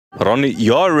Ronnie,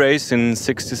 your race in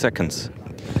 60 seconds.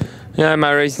 Yeah,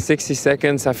 my race in 60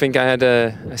 seconds. I think I had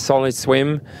a solid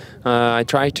swim. I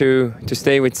tried to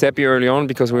stay with Seppi early on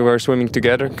because we were swimming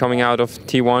together coming out of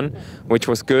T1, which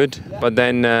was good. But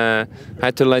then I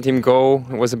had to let him go.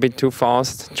 It was a bit too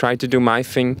fast. Tried to do my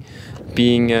thing,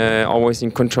 being always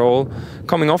in control.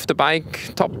 Coming off the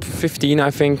bike, top 15 I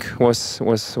think was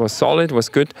solid, was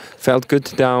good. Felt good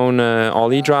down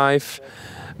Ollie drive.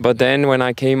 But then when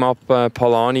I came up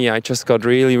Palani, I just got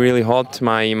really hot.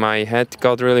 My head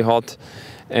got really hot,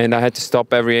 and I had to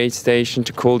stop every aid station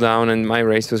to cool down. And my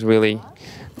race was really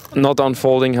not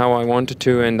unfolding how I wanted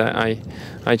to, and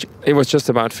it was just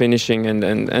about finishing,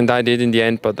 and I did in the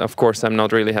end. But of course, I'm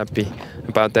not really happy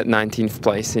about that 19th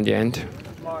place in the end.